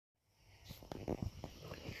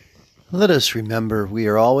Let us remember we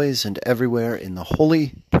are always and everywhere in the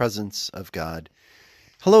holy presence of God.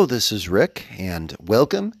 Hello, this is Rick, and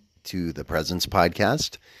welcome to the Presence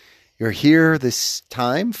Podcast. You're here this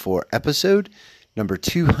time for episode number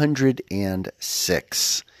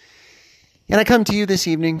 206. And I come to you this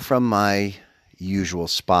evening from my usual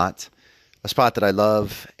spot, a spot that I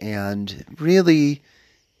love and really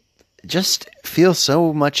just feel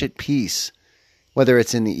so much at peace. Whether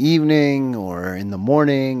it's in the evening or in the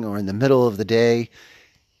morning or in the middle of the day.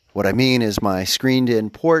 What I mean is my screened-in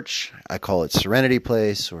porch. I call it Serenity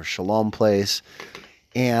Place or Shalom Place.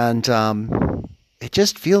 And it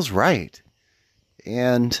just feels right.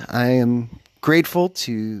 And I am grateful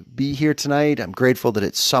to be here tonight. I'm grateful that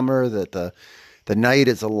it's summer, that the night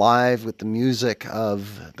is alive with the music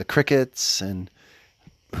of the crickets and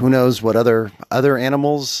who knows what other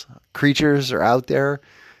animals, creatures are out there.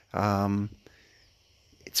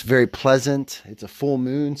 It's very pleasant. It's a full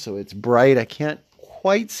moon, so it's bright. I can't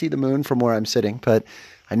quite see the moon from where I'm sitting, but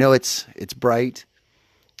I know it's bright.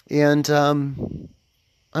 And I'm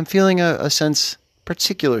feeling a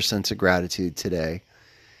particular sense of gratitude today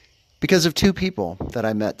because of two people that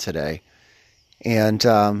I met today. And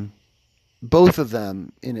both of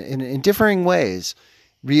them, in differing ways,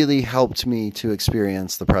 really helped me to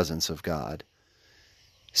experience the presence of God.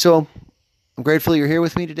 So I'm grateful you're here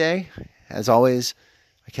with me today. As always,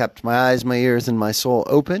 I kept my eyes, my ears, and my soul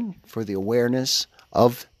open for the awareness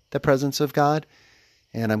of the presence of God,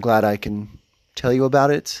 and I'm glad I can tell you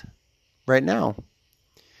about it right now.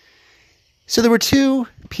 So there were two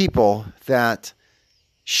people that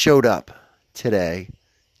showed up today,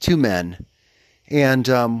 two men, and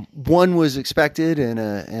one was expected in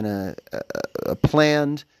a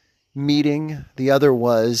planned meeting. The other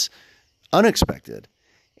was unexpected,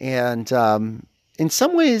 and in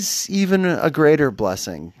some ways, even a greater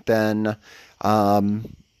blessing than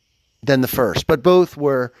the first. But both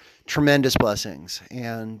were tremendous blessings,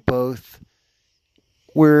 and both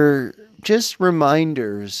were just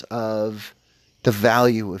reminders of the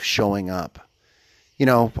value of showing up. You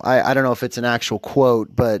know, I don't know if it's an actual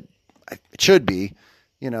quote, but it should be,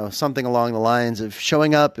 something along the lines of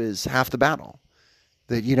showing up is half the battle.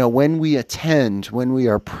 That, when we attend, when we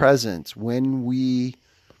are present, when we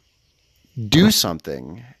do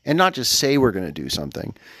something, and not just say we're going to do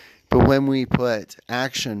something, but when we put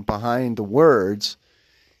action behind the words,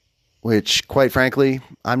 which quite frankly,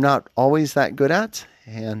 I'm not always that good at,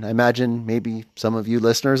 and I imagine maybe some of you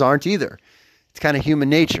listeners aren't either. It's kind of human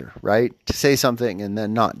nature, right? To say something and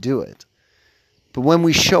then not do it. But when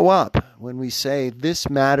we show up, when we say, this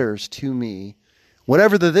matters to me,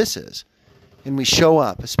 whatever the this is, and we show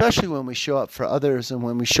up, especially when we show up for others and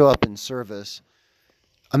when we show up in service,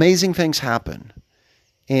 amazing things happen.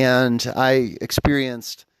 And I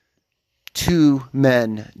experienced two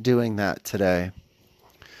men doing that today.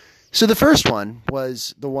 So the first one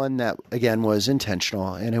was the one that, again, was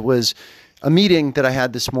intentional. And it was a meeting that I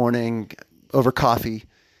had this morning over coffee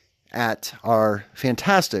at our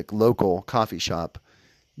fantastic local coffee shop.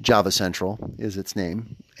 Java Central is its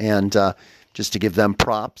name. And just to give them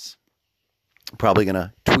props, I'm probably going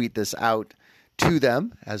to tweet this out to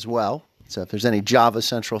them as well. So if there's any Java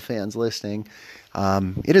Central fans listening,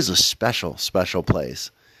 it is a special, special place.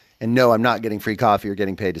 And no, I'm not getting free coffee or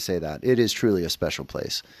getting paid to say that. It is truly a special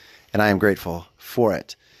place, and I am grateful for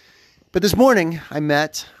it. But this morning, I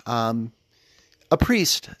met a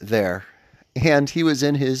priest there, and he was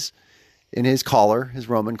in his collar, his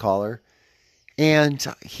Roman collar, and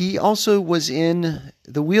he also was in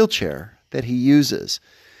the wheelchair that he uses.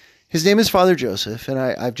 His name is Father Joseph, and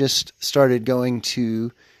I've just started going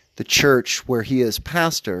to the church where he is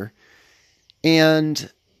pastor,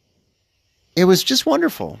 and it was just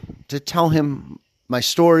wonderful to tell him my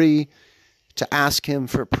story, to ask him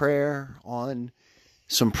for prayer on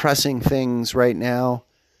some pressing things right now,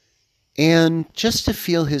 and just to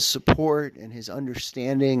feel his support and his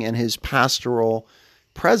understanding and his pastoral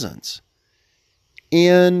presence.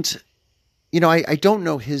 And, I don't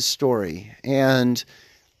know his story, and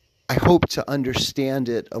I hope to understand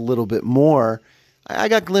it a little bit more. I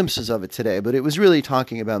got glimpses of it today, but it was really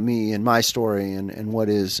talking about me and my story and what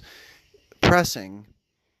is pressing.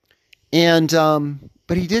 And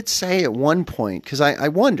but he did say at one point, because I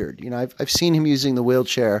wondered, I've seen him using the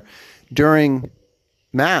wheelchair during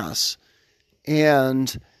Mass,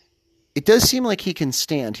 and it does seem like he can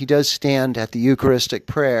stand. He does stand at the Eucharistic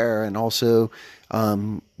prayer and also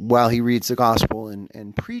while he reads the gospel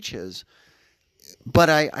and preaches. But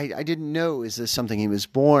I didn't know, is this something he was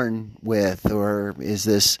born with, or is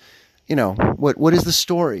this, what is the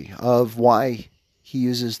story of why he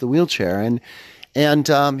uses the wheelchair? And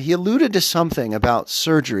And he alluded to something about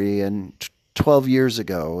surgery and 12 years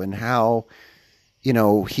ago and how,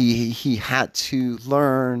 he had to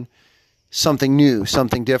learn something new,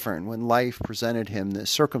 something different when life presented him this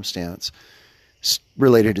circumstance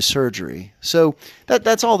related to surgery. So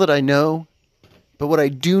that's all that I know. But what I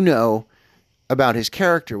do know about his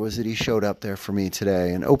character was that he showed up there for me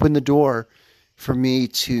today and opened the door for me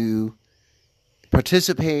to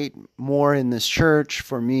participate more in this church,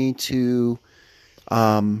 for me to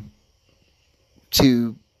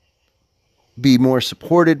be more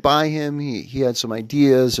supported by him. He had some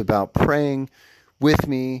ideas about praying with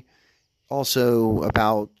me, also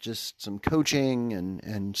about just some coaching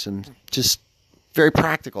and some just very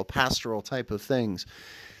practical pastoral type of things.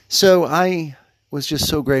 So I was just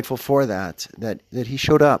so grateful for that he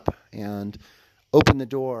showed up and opened the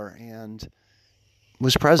door and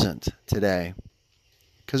was present today,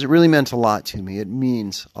 because it really meant a lot to me. It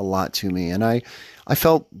means a lot to me. And I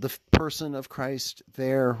felt the person of Christ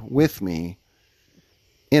there with me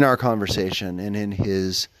in our conversation and in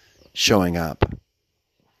his showing up.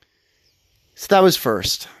 So that was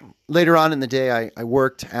first. Later on in the day, I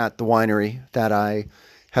worked at the winery that I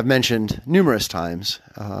have mentioned numerous times.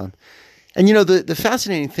 And the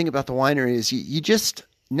fascinating thing about the winery is you just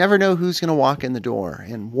never know who's going to walk in the door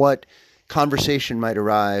and what conversation might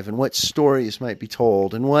arrive and what stories might be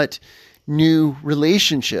told and what new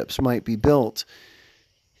relationships might be built.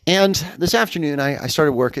 And this afternoon, I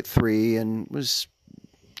started work at 3 and was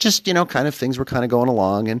just, kind of things were kind of going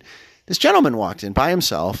along. And this gentleman walked in by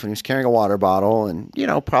himself and he was carrying a water bottle and,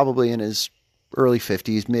 probably in his early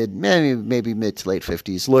 50s, maybe mid to late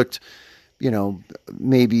 50s, looked,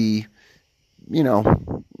 maybe,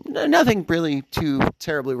 nothing really too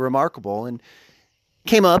terribly remarkable, and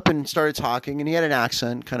came up and started talking, and he had an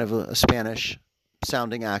accent, kind of a Spanish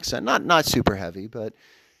sounding accent, not super heavy, but,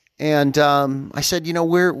 and I said,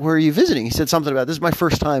 where are you visiting? He said something about, this is my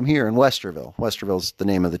first time here in Westerville. Westerville's the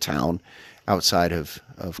name of the town outside of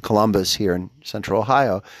Columbus here in central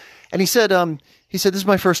Ohio. And he said, this is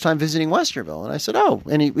my first time visiting Westerville. And I said, oh,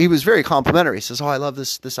 and he was very complimentary. He says, oh, I love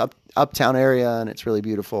this uptown area and it's really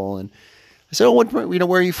beautiful. And I said, oh,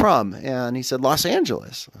 where are you from? And he said, Los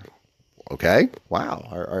Angeles. Okay,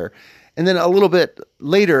 wow. And then a little bit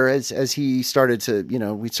later, as he started to,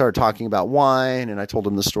 we started talking about wine, and I told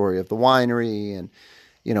him the story of the winery, and,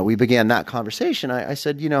 we began that conversation. I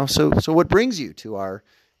said, so what brings you to our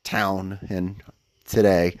town and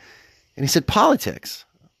today? And he said, politics.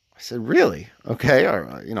 I said, really? Okay.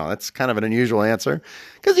 That's kind of an unusual answer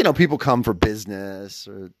because, people come for business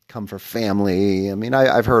or come for family. I mean,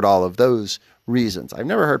 I've heard all of those reasons. I've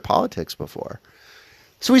never heard politics before.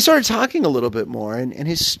 So we started talking a little bit more, and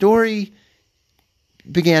his story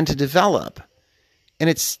began to develop. And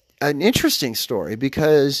it's an interesting story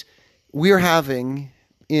because we're having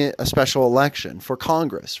a special election for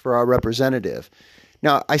Congress, for our representative.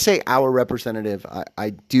 Now, I say our representative,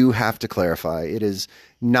 I do have to clarify, it is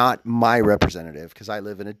not my representative because I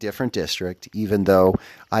live in a different district, even though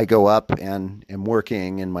I go up and am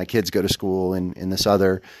working and my kids go to school in this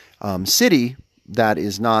other city that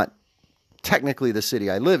is not technically the city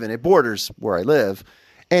I live in. It borders where I live.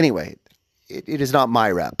 Anyway, it is not my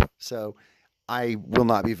rep. So I will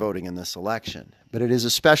not be voting in this election. But it is a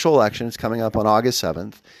special election. It's coming up on August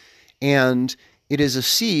 7th. And it is a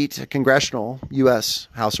seat, a congressional U.S.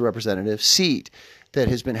 House of Representatives seat that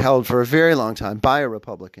has been held for a very long time by a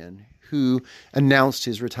Republican who announced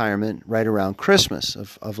his retirement right around Christmas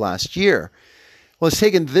of last year. Well, it's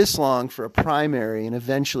taken this long for a primary and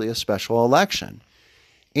eventually a special election.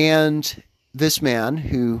 And this man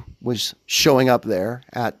who was showing up there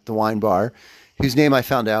at the wine bar, whose name I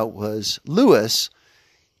found out was Lewis,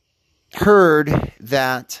 heard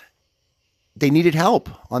that they needed help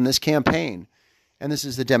on this campaign. And this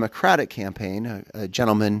is the Democratic campaign, a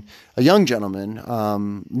young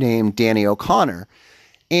gentleman named Danny O'Connor.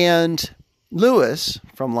 And Lewis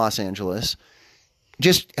from Los Angeles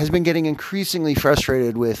just has been getting increasingly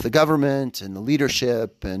frustrated with the government and the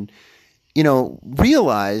leadership and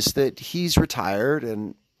realize that he's retired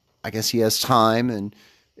and I guess he has time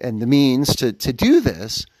and the means to do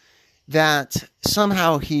this, that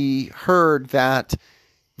somehow he heard that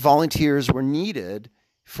volunteers were needed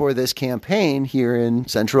for this campaign here in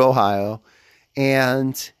Central Ohio.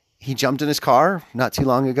 And he jumped in his car not too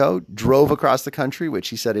long ago, drove across the country, which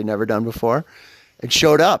he said he'd never done before, and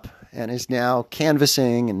showed up and is now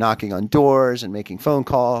canvassing and knocking on doors and making phone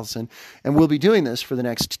calls. And we'll be doing this for the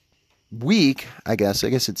next week, I guess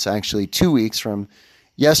it's actually 2 weeks from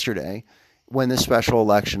yesterday when this special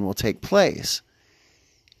election will take place.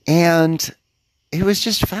 And it was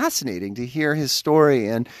just fascinating to hear his story.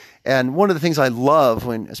 And one of the things I love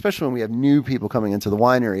especially when we have new people coming into the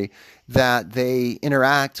winery, that they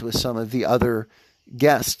interact with some of the other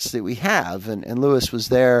guests that we have. And Lewis was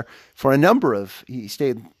there for he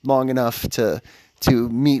stayed long enough to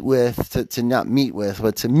meet with, to not meet with,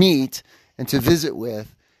 but to meet and to visit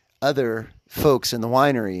with other folks in the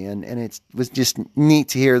winery. And it was just neat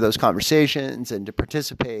to hear those conversations and to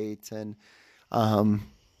participate. And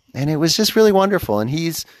it was just really wonderful. And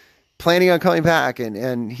he's planning on coming back.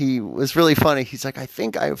 And he was really funny. He's like, I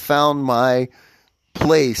think I found my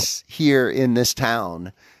place here in this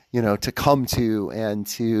town, to come to and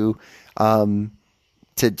to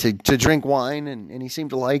drink wine. And he seemed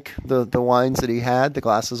to like the wines that he had, the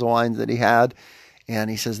glasses of wines that he had. And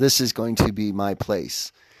he says, this is going to be my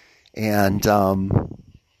place. And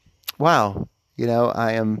wow,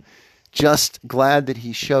 I am just glad that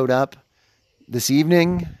he showed up this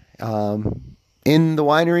evening in the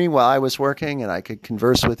winery while I was working, and I could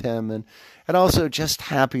converse with him, and also just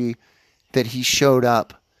happy that he showed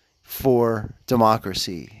up for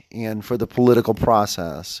democracy and for the political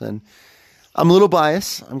process. And I'm a little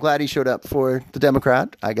biased. I'm glad he showed up for the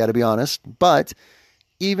Democrat, I got to be honest. But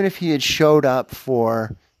even if he had showed up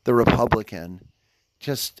for the Republican,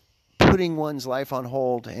 just putting one's life on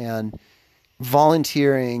hold and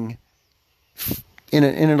volunteering in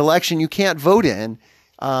an election you can't vote in,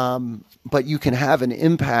 but you can have an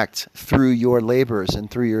impact through your labors and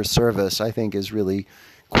through your service, I think is really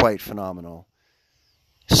quite phenomenal.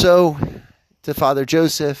 So to Father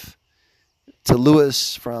Joseph, to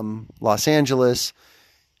Lewis from Los Angeles,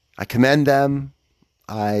 I commend them.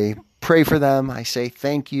 I pray for them. I say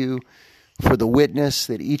thank you for the witness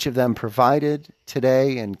that each of them provided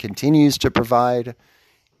today and continues to provide,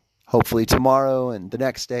 hopefully tomorrow and the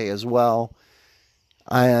next day as well.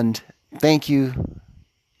 And thank you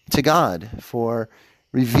to God for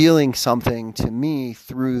revealing something to me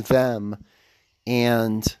through them.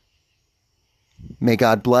 And may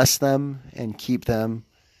God bless them and keep them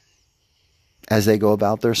as they go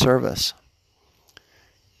about their service.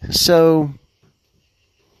 So,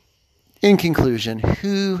 in conclusion,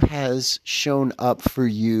 who has shown up for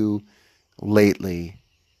you lately?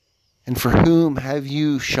 And for whom have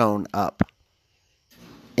you shown up?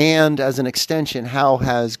 And as an extension, how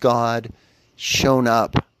has God shown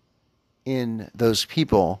up in those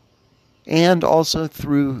people? And also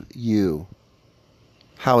through you?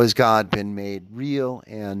 How has God been made real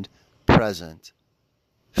and present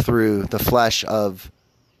through the flesh of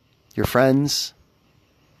your friends,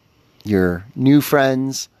 your new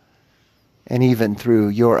friends, and even through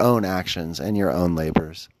your own actions and your own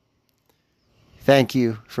labors? Thank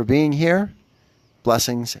you for being here.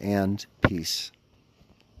 Blessings and peace.